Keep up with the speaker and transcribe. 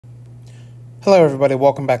Hello everybody,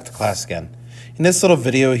 welcome back to class again. In this little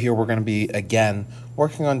video here, we're going to be, again,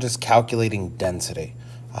 working on just calculating density.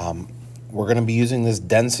 We're going to be using this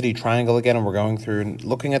density triangle again, and we're going through and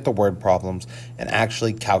looking at the word problems and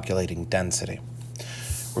actually calculating density.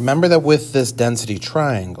 Remember that with this density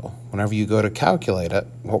triangle, whenever you go to calculate it,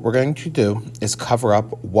 what we're going to do is cover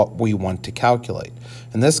up what we want to calculate.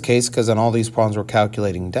 In this case, because in all these problems we're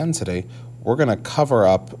calculating density, we're going to cover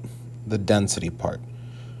up the density part.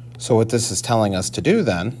 So what this is telling us to do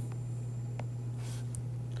then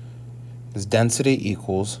is density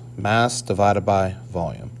equals mass divided by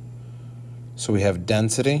volume. So we have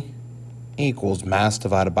density equals mass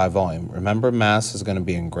divided by volume. Remember, mass is going to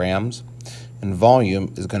be in grams, and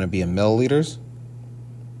volume is going to be in milliliters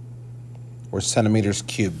or centimeters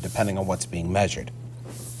cubed, depending on what's being measured.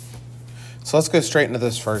 So let's go straight into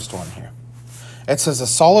this first one here. It says a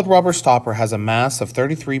solid rubber stopper has a mass of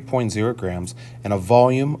 33.0 grams and a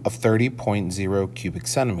volume of 30.0 cubic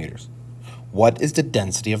centimeters. What is the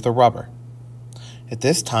density of the rubber? At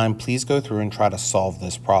this time, please go through and try to solve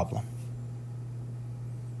this problem.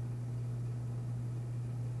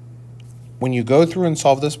 When you go through and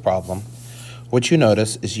solve this problem, what you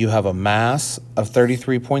notice is you have a mass of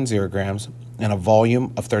 33.0 grams and a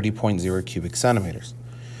volume of 30.0 cubic centimeters.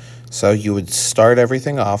 So you would start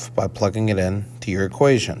everything off by plugging it in to your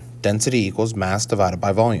equation. Density equals mass divided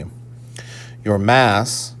by volume. Your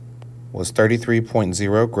mass was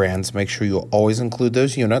 33.0 grams. Make sure you always include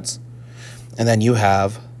those units. And then you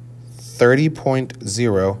have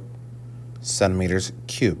 30.0 centimeters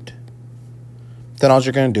cubed. Then all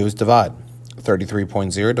you're going to do is divide.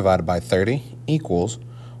 33.0 divided by 30 equals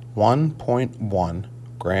 1.1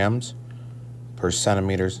 grams per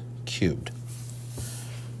centimeters cubed.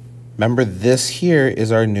 Remember, this here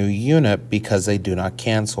is our new unit because they do not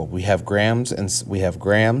cancel. We have grams and we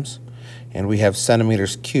have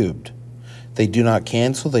centimeters cubed. They do not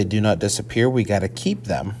cancel, they do not disappear. We got to keep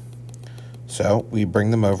them. So we bring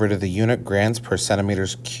them over to the unit grams per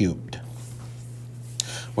centimeters cubed.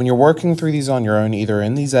 When you're working through these on your own, either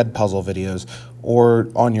in these Edpuzzle videos or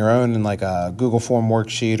on your own in like a Google Form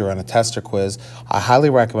worksheet or on a test or quiz, I highly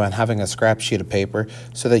recommend having a scrap sheet of paper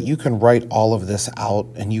so that you can write all of this out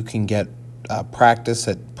and you can get practice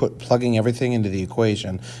at plugging everything into the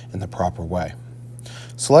equation in the proper way.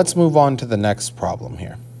 So let's move on to the next problem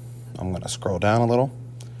here. I'm going to scroll down a little.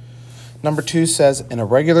 Number 2 says, an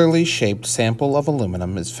irregularly shaped sample of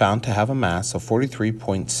aluminum is found to have a mass of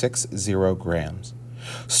 43.60 grams.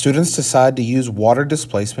 Students decide to use water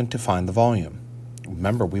displacement to find the volume.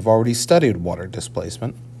 Remember, we've already studied water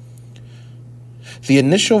displacement. The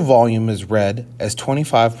initial volume is read as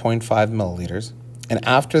 25.5 milliliters, and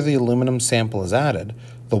after the aluminum sample is added,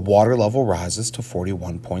 the water level rises to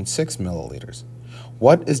 41.6 milliliters.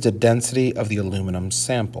 What is the density of the aluminum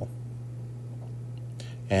sample?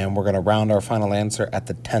 And we're going to round our final answer at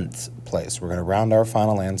the 10th place. We're going to round our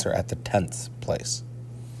final answer at the 10th place.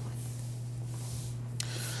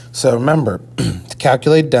 So remember, to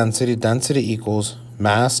calculate density, density equals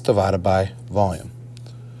mass divided by volume.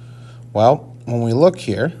 Well, when we look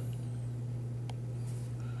here,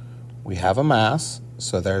 we have a mass,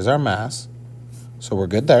 so there's our mass, so we're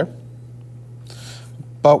good there.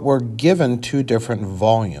 But we're given two different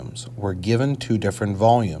volumes.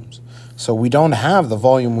 So we don't have the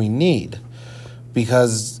volume we need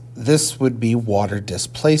because this would be water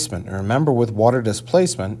displacement. And remember, with water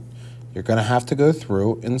displacement, you're going to have to go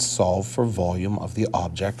through and solve for volume of the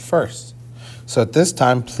object first. So at this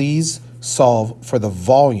time, please solve for the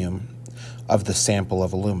volume of the sample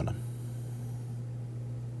of aluminum.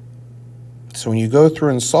 So when you go through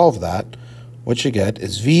and solve that, what you get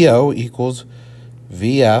is VO equals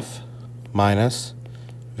VF minus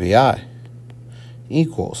VI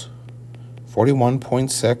equals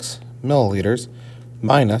 41.6 milliliters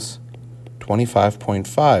minus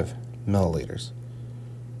 25.5 milliliters.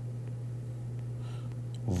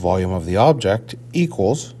 Volume of the object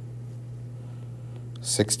equals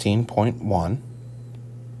 16.1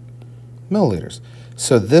 milliliters.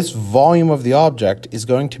 So this volume of the object is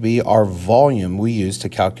going to be our volume we use to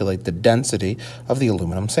calculate the density of the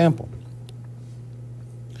aluminum sample.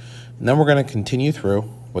 And then we're going to continue through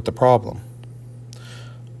with the problem.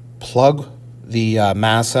 Plug the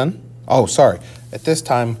mass in. Oh, sorry. At this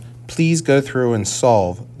time, please go through and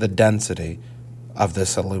solve the density of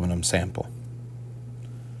this aluminum sample.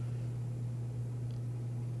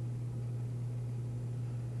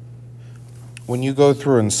 When you go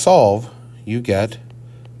through and solve, you get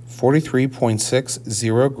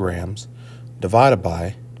 43.60 grams divided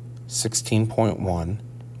by 16.1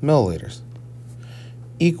 milliliters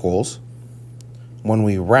equals when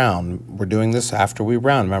we round, we're doing this after we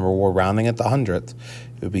round. Remember, we're rounding at the hundredth.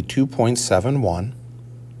 It would be 2.71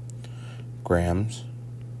 grams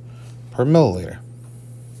per milliliter.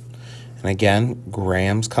 And again,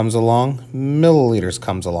 grams comes along, milliliters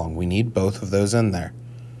comes along. We need both of those in there.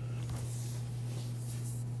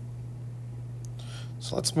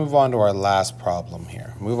 So let's move on to our last problem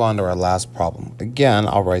here. Again,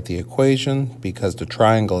 I'll write the equation because the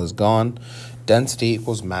triangle is gone. Density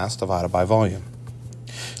equals mass divided by volume.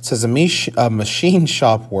 It says a machine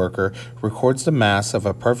shop worker records the mass of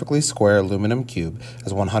a perfectly square aluminum cube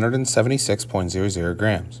as 176.00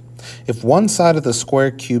 grams. If one side of the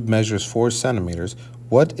square cube measures 4 centimeters,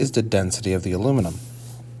 what is the density of the aluminum?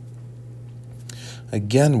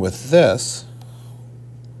 Again, with this,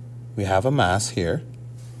 we have a mass here.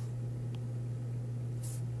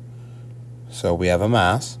 So we have a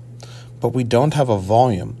mass, but we don't have a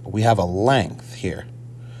volume. We have a length here.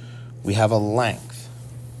 We have a length.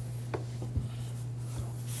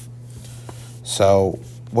 So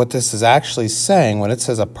what this is actually saying when it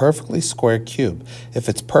says a perfectly square cube, if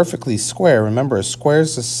it's perfectly square, remember a square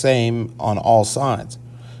is the same on all sides.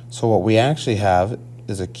 So what we actually have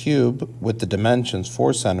is a cube with the dimensions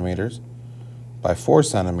 4 centimeters by 4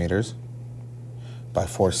 centimeters by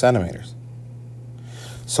 4 centimeters.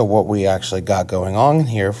 So what we actually got going on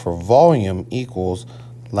here for volume equals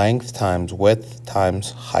length times width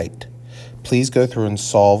times height. Please go through and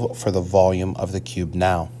solve for the volume of the cube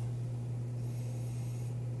now.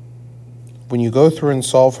 When you go through and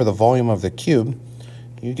solve for the volume of the cube,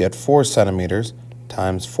 you get 4 centimeters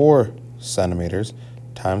times 4 centimeters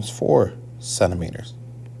times 4 centimeters.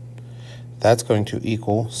 That's going to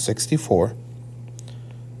equal 64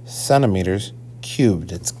 centimeters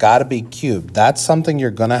cubed. It's got to be cubed. That's something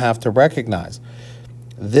you're going to have to recognize.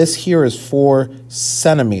 This here is 4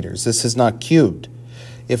 centimeters. This is not cubed.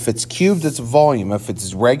 If it's cubed, it's volume. If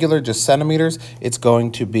it's regular, just centimeters, it's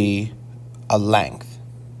going to be a length.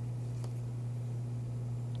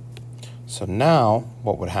 So now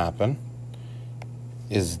what would happen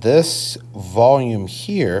is this volume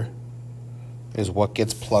here is what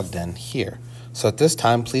gets plugged in here. So at this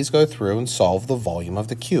time, please go through and solve the volume of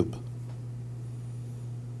the cube.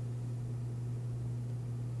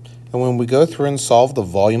 And when we go through and solve the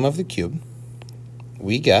volume of the cube,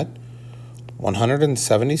 we get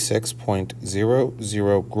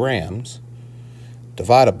 176.00 grams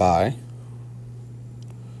divided by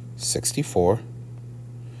 64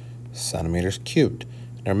 centimeters cubed.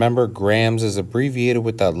 Now remember, grams is abbreviated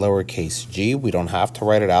with that lowercase g. We don't have to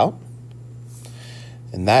write it out.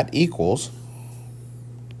 And that equals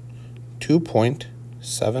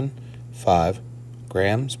 2.75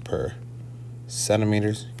 grams per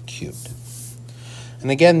centimeters cubed. And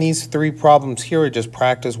again, these 3 problems here are just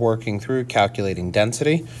practice working through calculating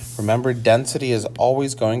density. Remember, density is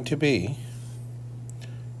always going to be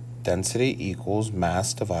density equals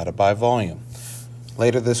mass divided by volume.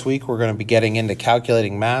 Later this week, we're going to be getting into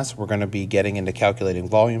calculating mass. We're going to be getting into calculating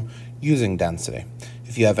volume using density.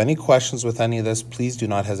 If you have any questions with any of this, please do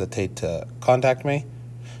not hesitate to contact me.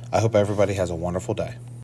 I hope everybody has a wonderful day.